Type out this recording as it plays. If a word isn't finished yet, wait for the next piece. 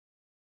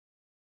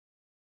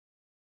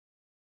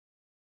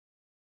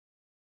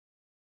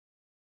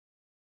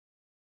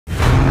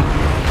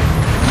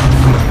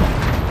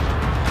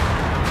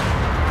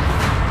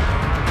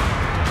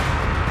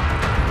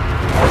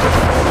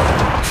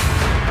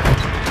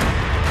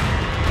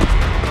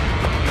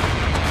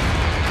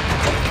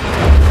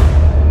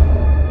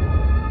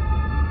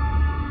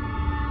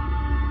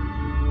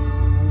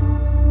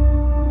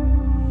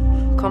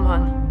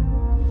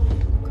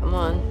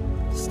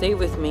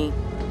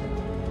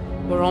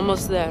We're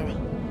almost there.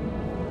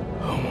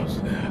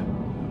 Almost there.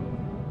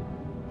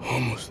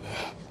 Almost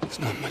there. It's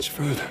not much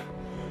further.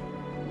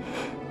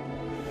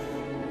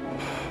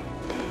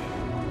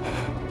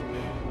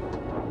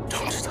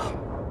 Don't stop.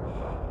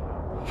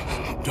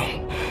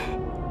 Don't.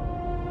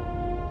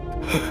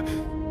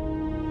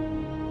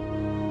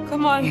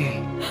 Come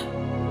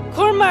on.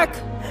 Cormac!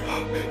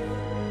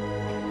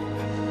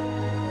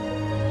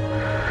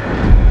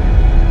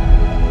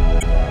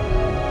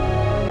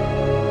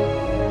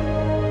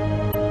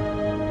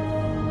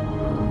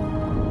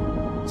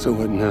 So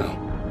what now?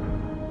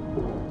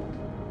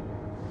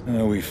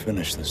 Now we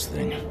finish this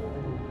thing.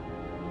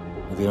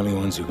 We're the only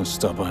ones who can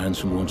stop our hands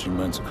from launching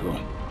Manticore.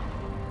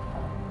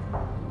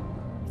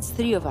 It's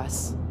 3 of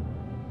us.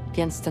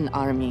 Against an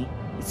army.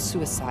 It's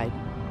suicide.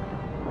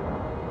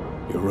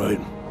 You're right.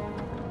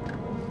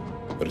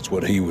 But it's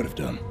what he would have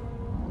done.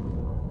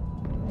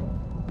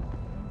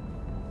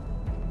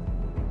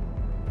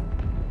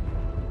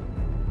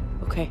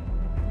 Okay.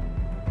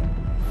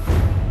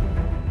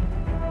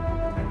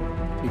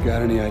 You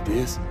got any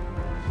ideas?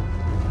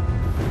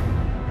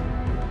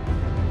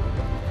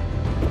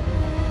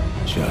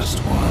 Just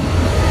one.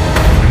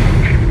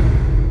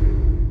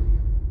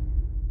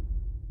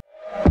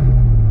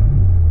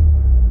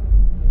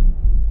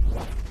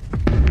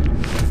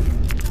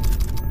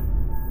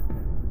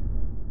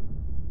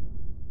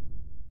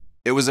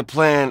 It was a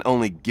plan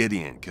only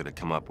Gideon could have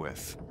come up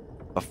with.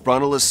 A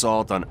frontal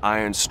assault on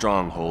Iron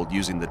Stronghold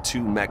using the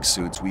 2 mech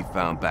suits we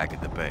found back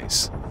at the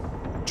base.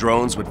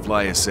 Drones would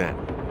fly us in.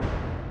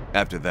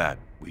 After that,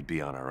 we'd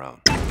be on our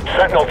own.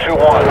 Sentinel 2-1,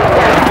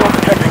 we're still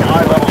detecting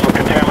high levels of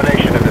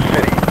contamination in the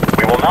city.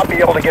 We will not be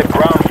able to get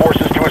ground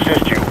forces to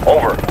assist you.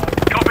 Over.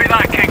 Copy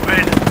that,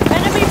 Kingpin.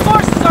 Enemy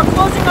forces are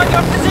closing on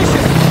your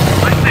position.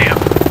 I see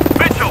him.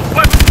 Mitchell,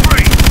 weapons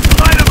free.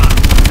 Light him up.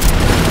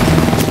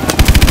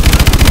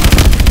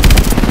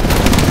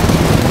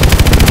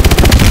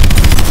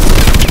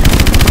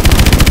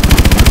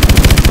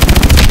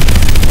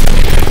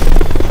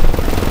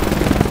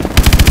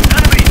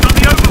 Enemies on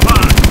the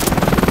overpass.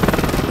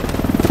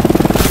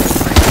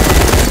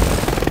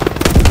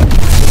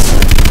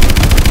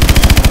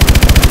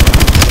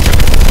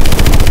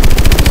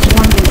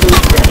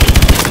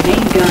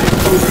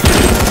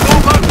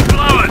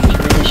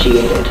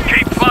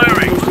 Keep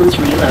firing! Missiles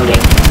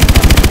reloading.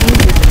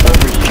 Missiles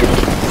overheated.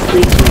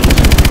 Please wait.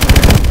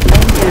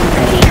 Main gun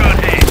ready. Good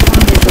hit.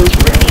 Missiles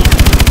ready.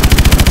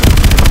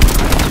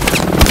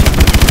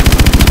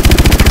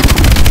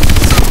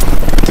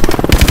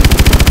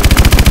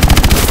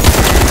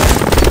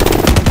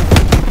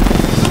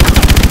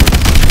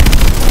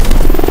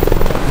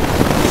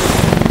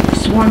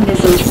 Swarm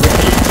missiles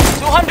ready.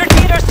 200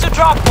 meters to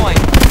drop point.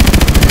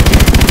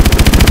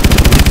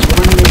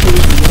 Swarm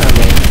missiles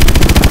reloading.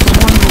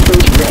 Swarm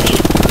missiles ready.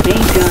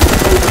 Main gun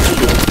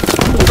overheated.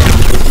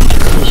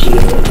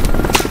 Initiated.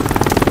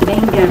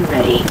 Main gun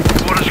ready.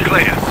 Water's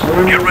clear.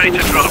 Swarm Get ready to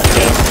missiles drop.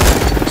 ready.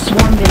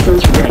 Swarm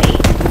missiles ready.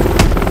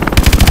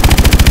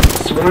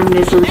 Swarm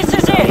missiles This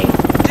is ready. it.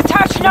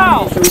 Detach now.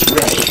 Missiles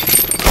ready.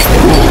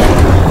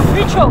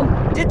 Mitchell,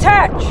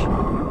 detach.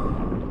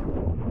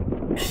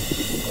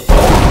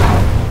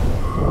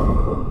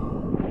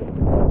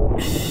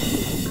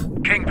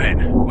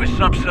 Kingpin, we're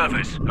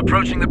subsurface.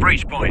 Approaching the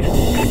breach point.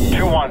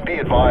 2-1, be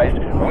advised.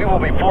 We will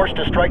be forced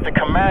to strike the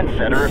command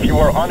center if you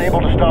are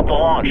unable to stop the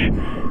launch.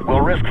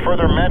 We'll risk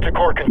further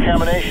Manticore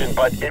contamination,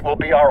 but it will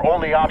be our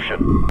only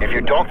option. If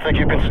you don't think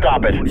you can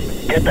stop it,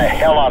 get the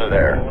hell out of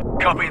there.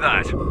 Copy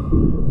that.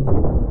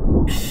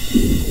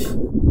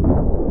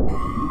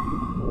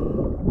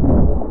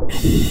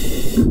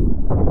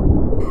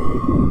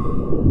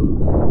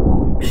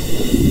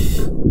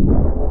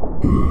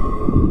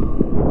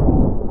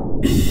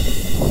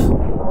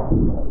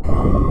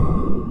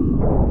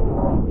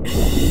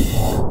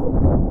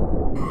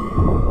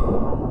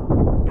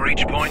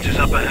 Breach point is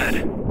up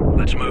ahead.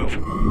 Let's move.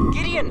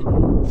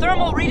 Gideon,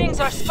 thermal readings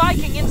are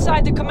spiking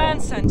inside the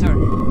command center.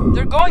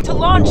 They're going to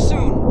launch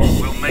soon.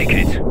 We'll make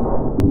it.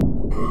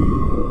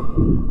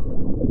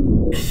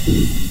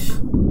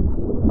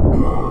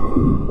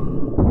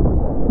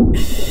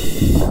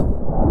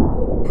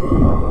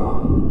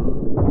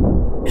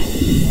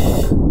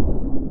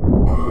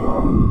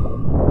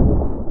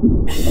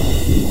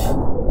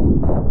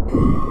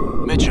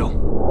 Mitchell,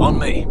 on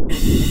me.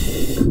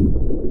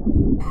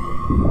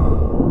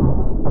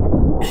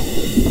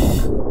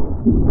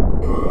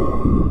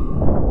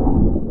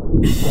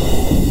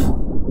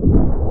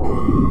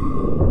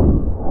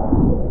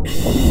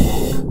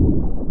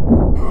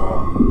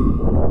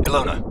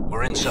 Ilona,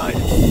 we're inside.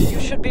 You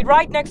should be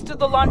right next to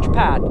the launch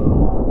pad.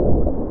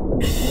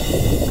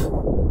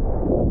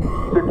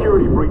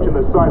 Security breach in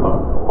the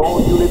silo.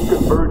 All units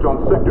converge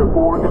on Sector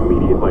 4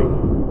 immediately.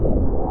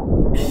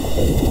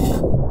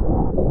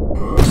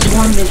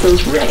 Swarm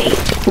missiles ready.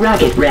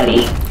 Rocket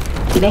ready.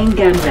 Main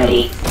gun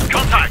ready.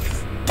 Contact!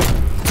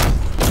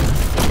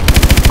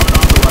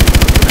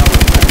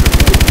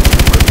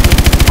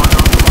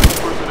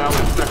 Unauthorized personnel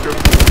in Sector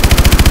 4.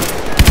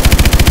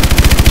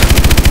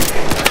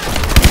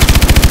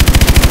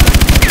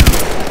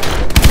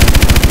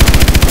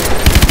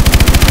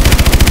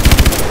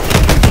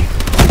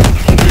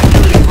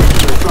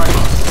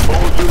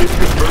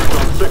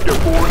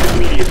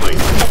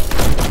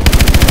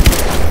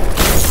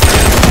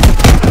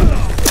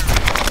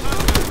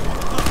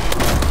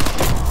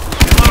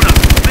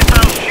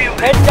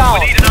 Head down.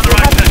 We need another You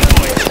have to access use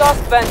point. the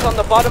exhaust vent on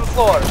the bottom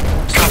floor.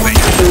 Copy.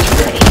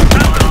 Ready.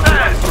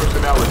 Understand.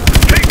 Personnel is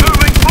Keep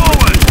moving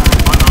forward.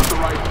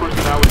 unauthorized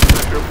personnel in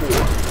Sector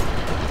 4.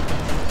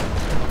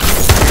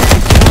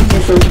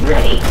 Missiles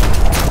ready.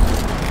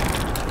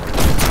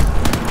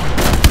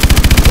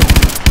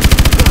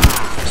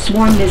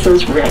 Swarm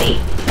missiles ready.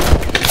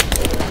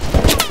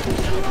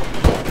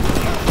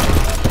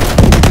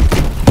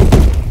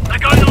 They're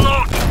going to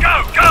launch.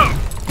 Go, go!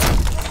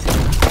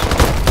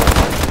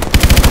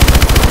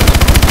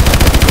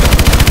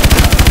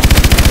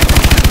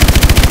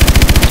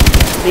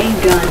 Main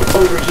gun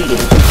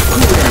overheating.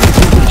 Cooldown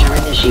procedure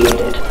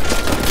initiated.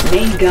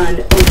 Main gun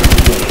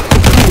overheating.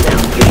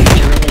 Cooldown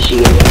procedure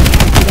initiated.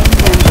 Main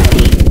gun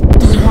ready.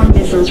 Swarm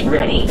missiles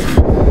ready.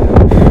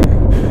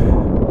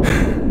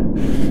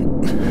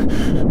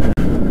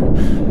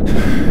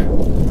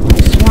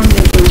 Swarm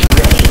missiles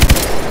ready.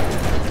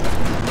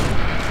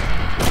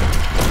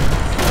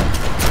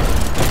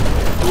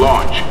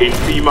 Launch in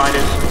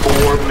T-minus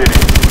 4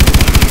 minutes.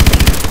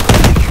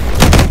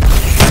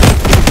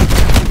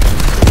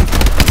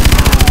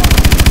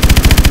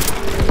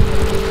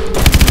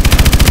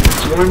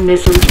 Swarm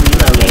missiles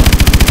reloading.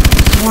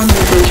 Swarm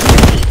missiles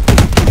ready.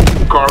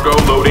 Cargo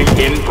loading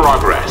in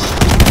progress.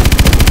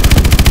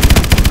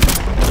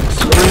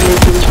 Swarm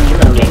missiles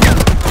reloading.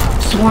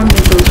 Swarm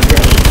missiles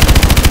ready.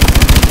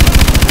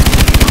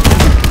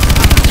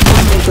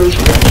 Swarm missiles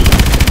ready.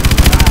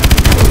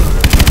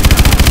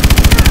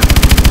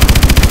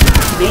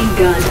 Main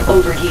gun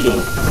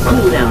overheating.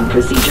 Cooldown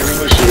procedure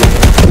initiated.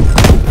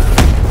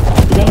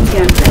 Main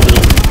gun ready.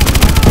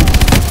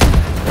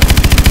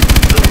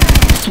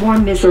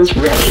 Swarm missiles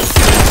ready.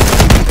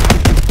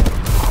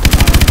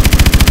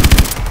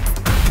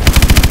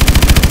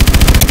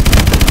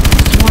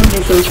 Swarm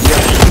missiles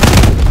ready.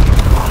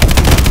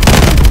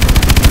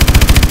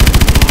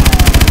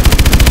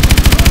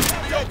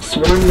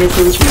 Swarm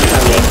missiles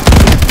reloading.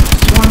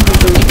 Swarm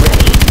missiles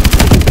ready.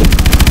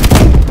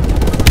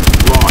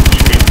 Launch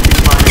in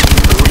T-minus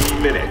 3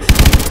 minutes.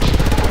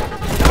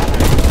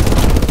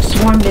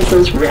 Swarm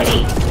missiles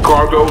ready.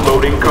 Cargo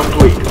loading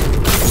complete.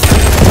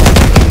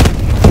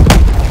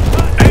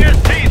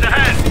 AST's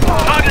ahead.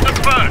 Target them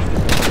first.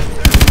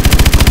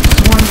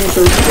 Swarm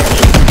missiles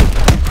ready.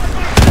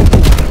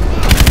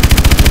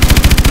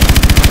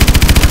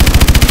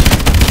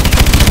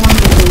 Swarm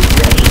missiles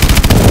ready.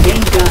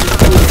 Main gun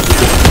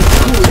overheating.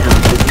 Cooldown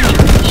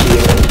procedure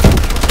initiated.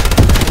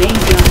 Main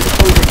gun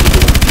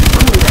overheating.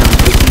 Cooldown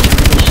procedure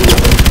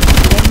initiated.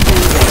 Main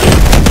gun ready.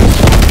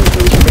 Swarm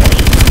missiles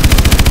ready.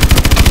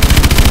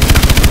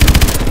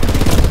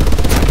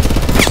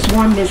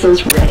 Swarm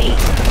missiles ready.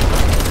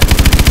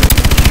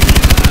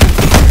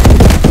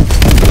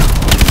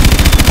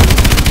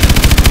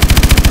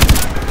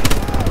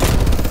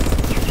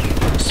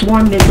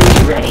 Swarm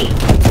missiles ready.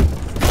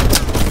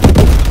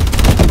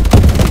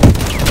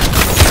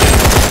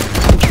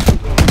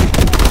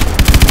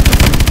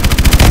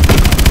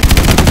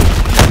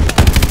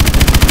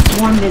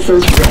 Swarm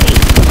missiles ready.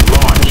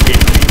 Launch in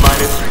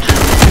T-minus 2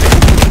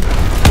 minutes.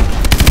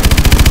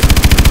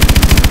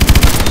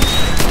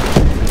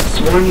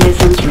 Swarm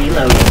missiles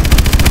reloading.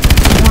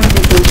 Swarm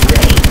missiles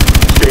ready.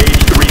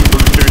 Stage 3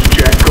 boosters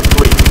jet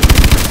complete.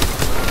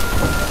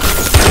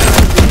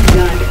 Main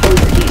gun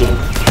overheating.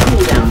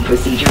 Cooldown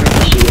procedure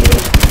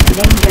initiated.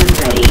 Main gun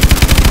ready.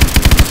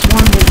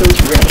 Swarm missiles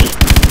ready.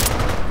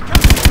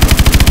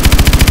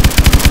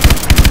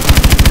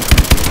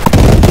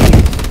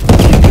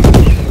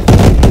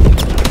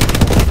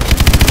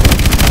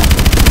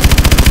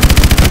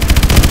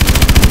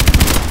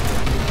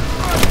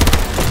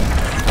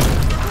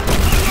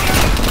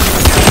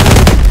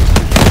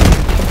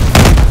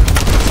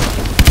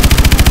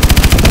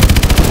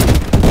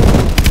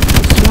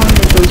 Swarm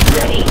missiles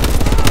ready.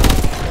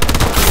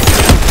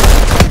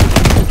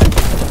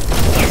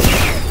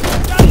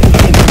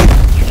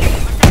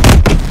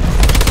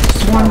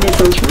 Swarm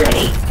missiles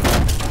ready.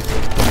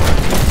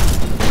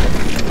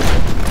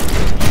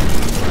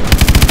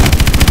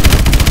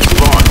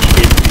 Launch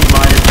in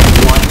T-minus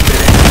 1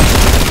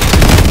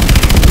 minute.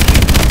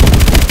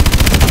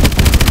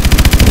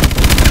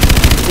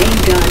 Main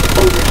gun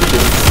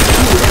overheating.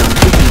 Cooldown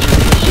procedure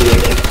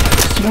initiated.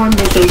 Swarm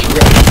missiles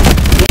ready.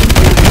 Main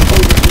gun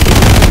overheating.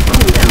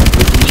 Cooldown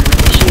procedure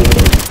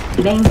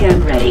initiated. Main gun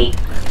ready.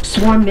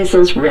 Swarm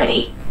missiles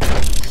ready.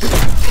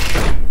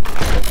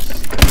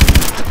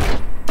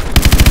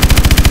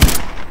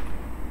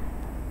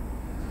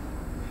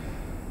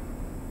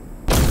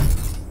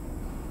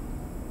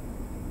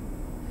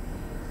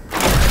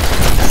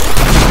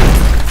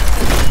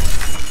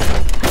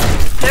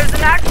 There's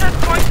an access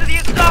point to the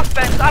exhaust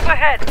vents up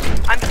ahead.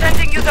 I'm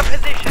sending you the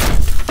position.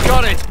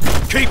 Got it.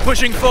 Keep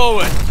pushing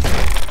forward.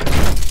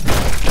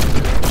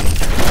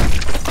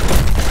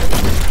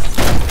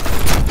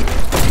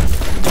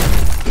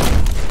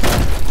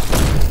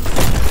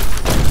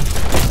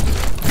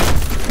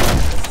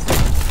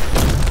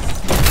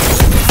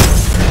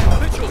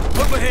 Mitchell,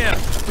 over here.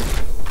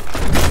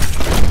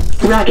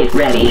 Rocket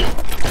ready.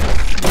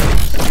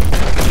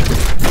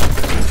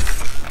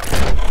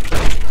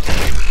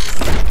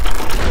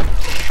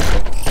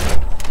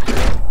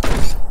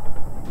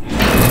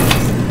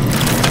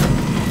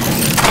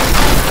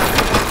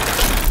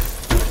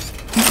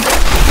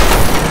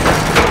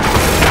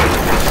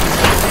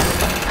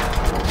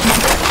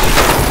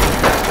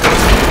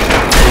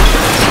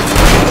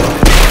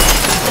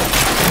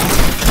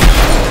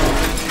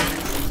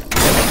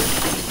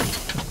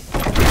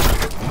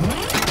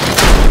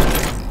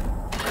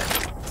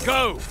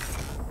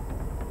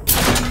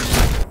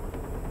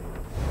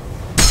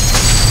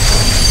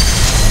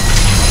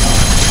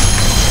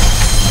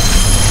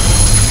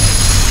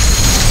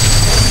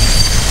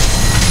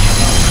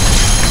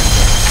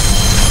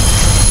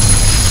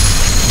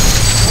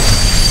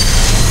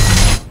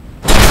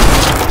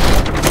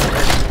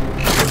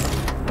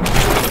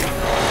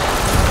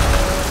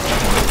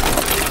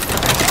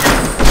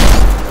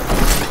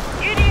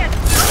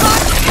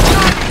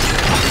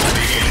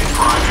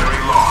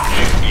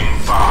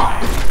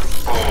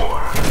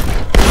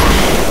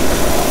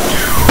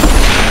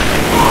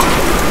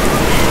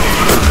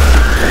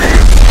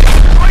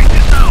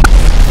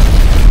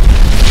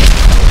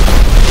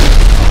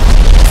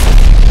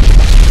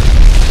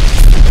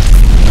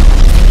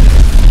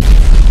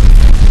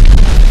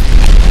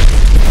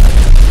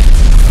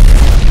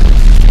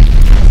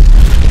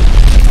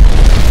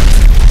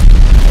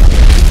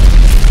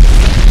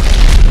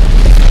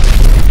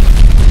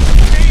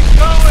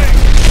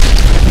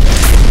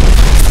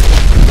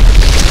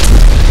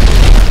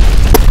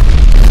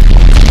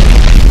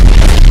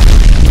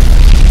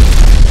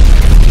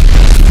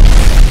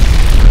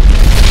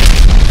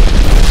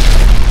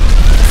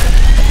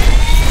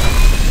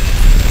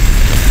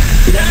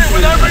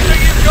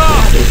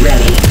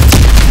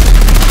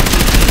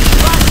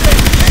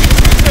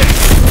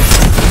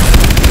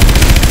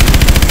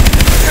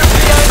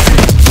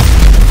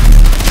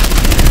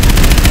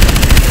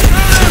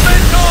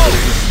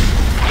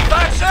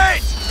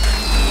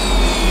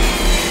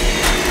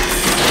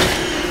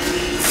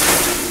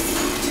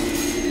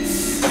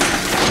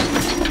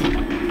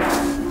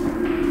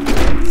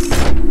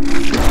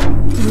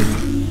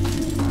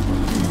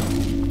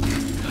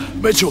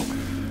 Mitchell,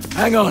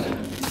 hang on.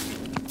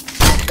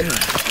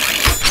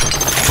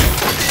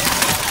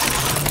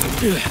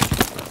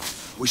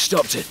 We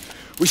stopped it.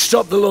 We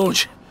stopped the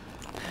launch.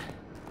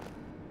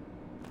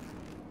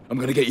 I'm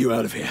gonna get you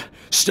out of here.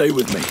 Stay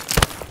with me.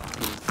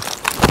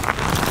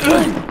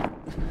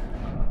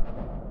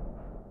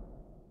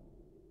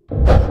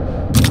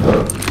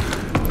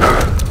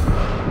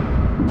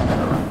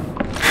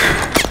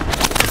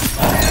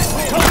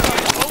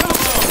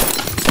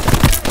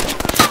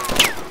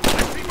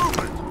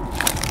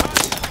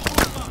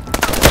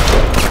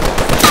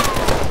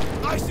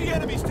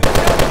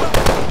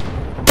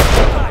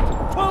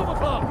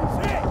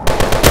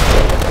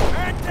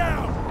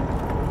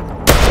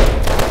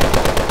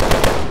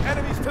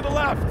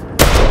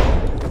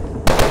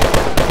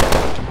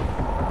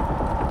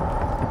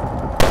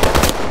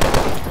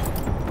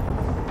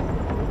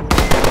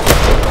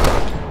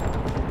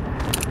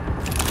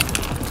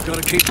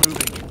 Gotta keep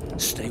moving.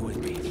 Stay with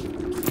me.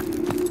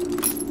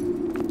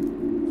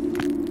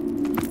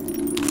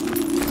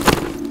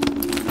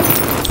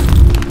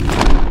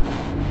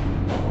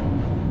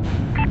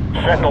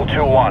 Sentinel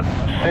 2-1.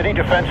 City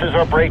defenses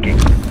are breaking.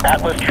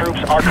 Atlas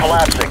troops are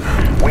collapsing.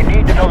 We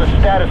need to know the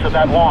status of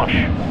that launch.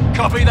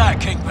 Copy that,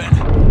 Kingpin.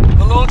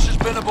 The launch has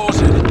been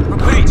aborted.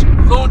 Repeat,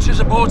 launch is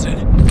aborted.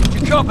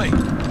 You copy?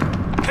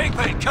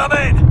 Kingpin, come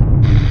in!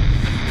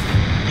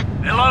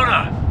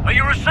 Ilona, are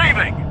you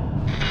receiving?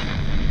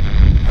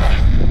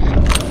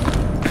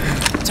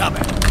 Damn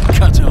it.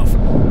 Cut off.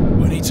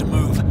 We need to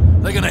move.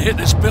 They're gonna hit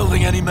this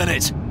building any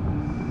minute.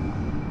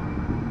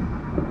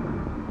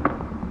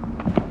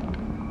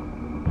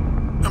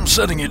 I'm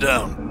setting you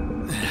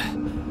down.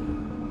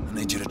 I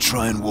need you to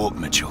try and walk,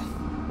 Mitchell.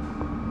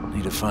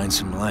 Need to find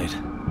some light.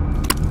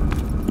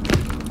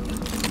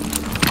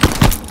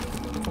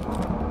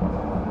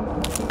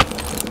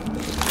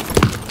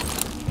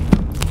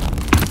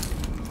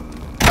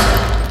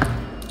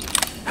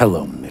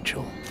 Hello,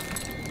 Mitchell.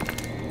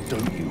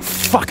 Don't you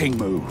fucking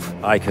move.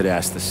 I could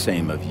ask the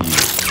same of you.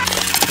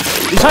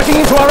 He's hacking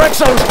into our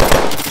exos!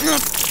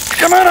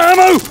 Come on,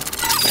 ammo!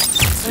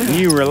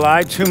 You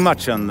rely too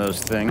much on those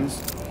things.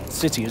 The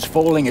city is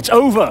falling, it's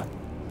over!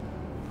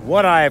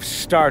 What I have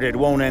started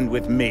won't end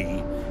with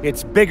me.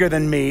 It's bigger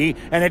than me,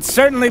 and it's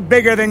certainly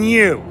bigger than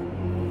you!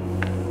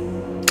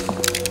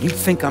 You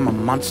think I'm a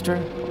monster?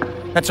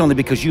 That's only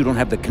because you don't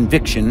have the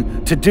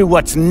conviction to do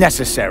what's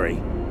necessary.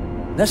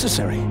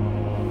 Necessary?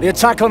 The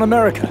attack on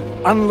America,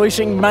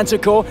 unleashing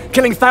Manticore,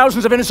 killing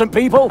thousands of innocent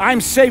people? I'm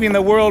saving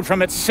the world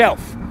from itself.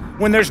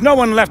 When there's no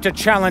one left to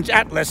challenge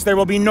Atlas, there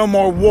will be no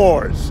more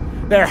wars.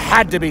 There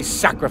had to be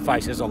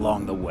sacrifices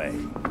along the way.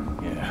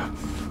 Yeah,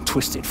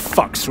 twisted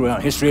fucks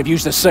throughout history have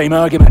used the same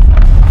argument.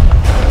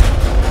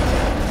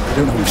 I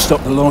don't know who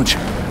stopped the launch.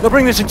 They'll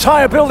bring this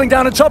entire building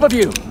down on top of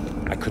you!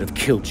 I could have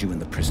killed you in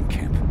the prison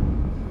camp.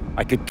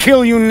 I could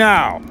kill you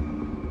now.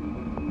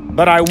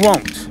 But I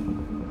won't.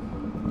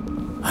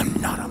 I'm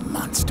not a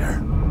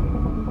monster.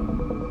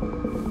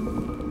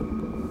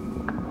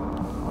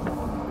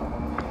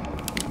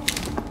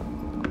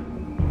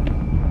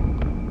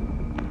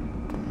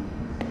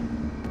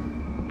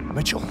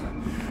 Mitchell,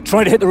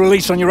 try to hit the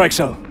release on your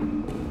exo.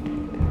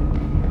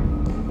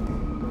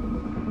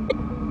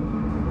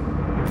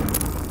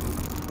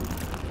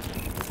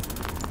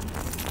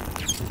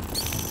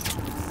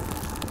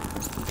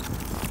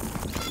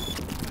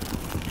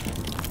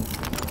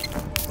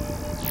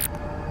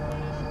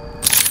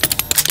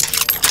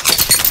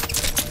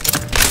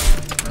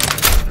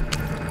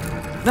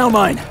 Now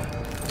mine.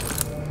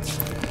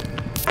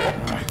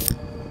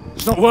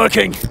 It's not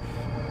working.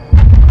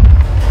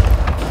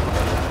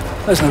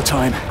 There's no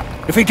time.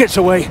 If he gets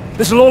away,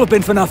 this will all have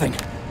been for nothing.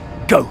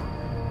 Go.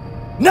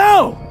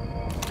 Now!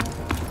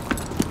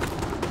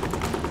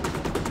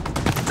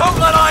 Don't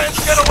let Irons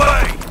get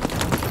away!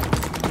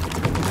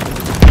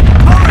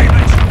 Hurry,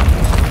 Mitchell!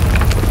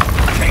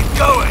 Keep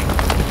going!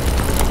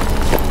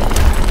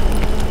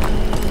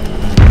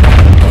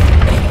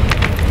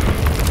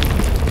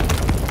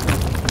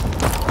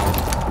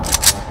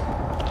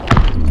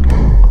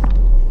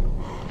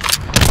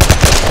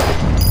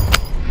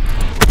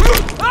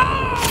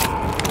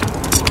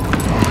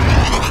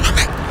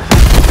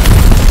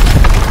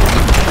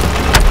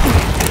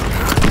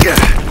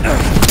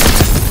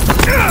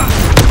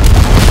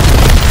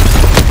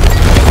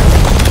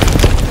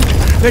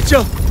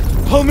 Mitchell,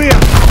 pull me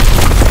up.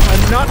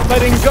 I'm not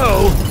letting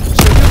go,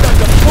 so you got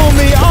to pull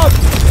me up.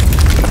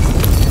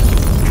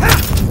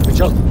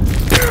 Mitchell,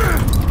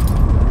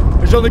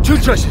 there's only two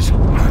choices.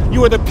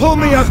 You either pull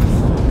me up,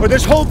 or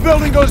this whole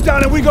building goes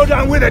down and we go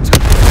down with it.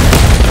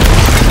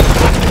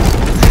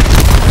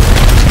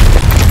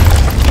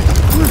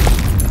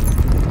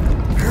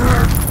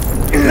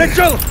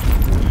 Mitchell,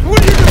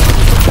 what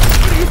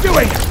are you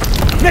doing?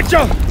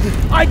 Mitchell,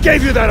 I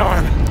gave you that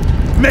arm.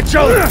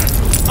 Mitchell,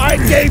 I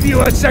gave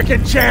you a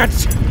second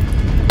chance!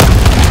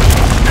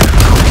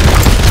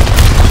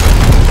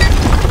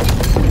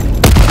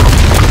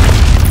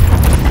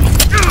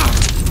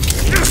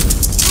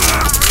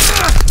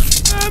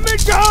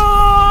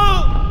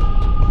 Mitchell!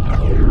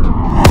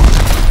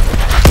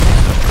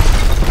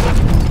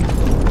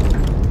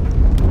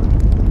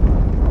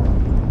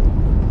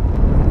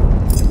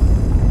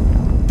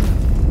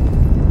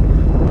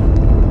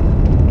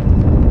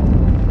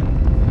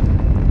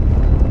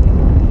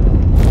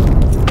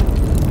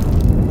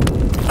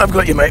 I've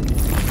got you, mate.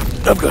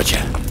 I've got you.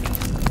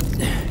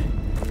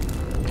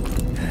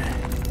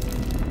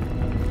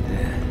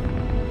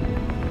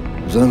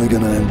 It was only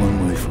gonna end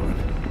one way for him.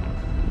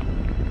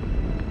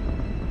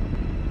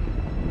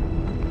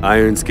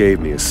 Irons gave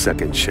me a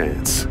second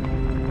chance,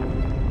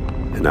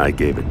 and I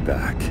gave it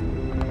back.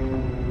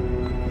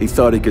 He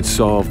thought he could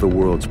solve the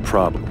world's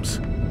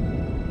problems.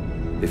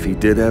 If he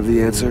did have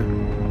the answer,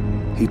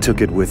 he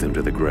took it with him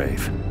to the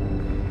grave.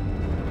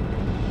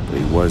 But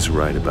he was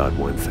right about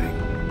one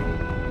thing.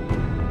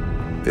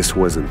 This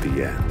wasn't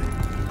the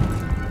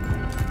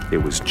end. It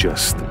was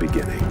just the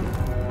beginning.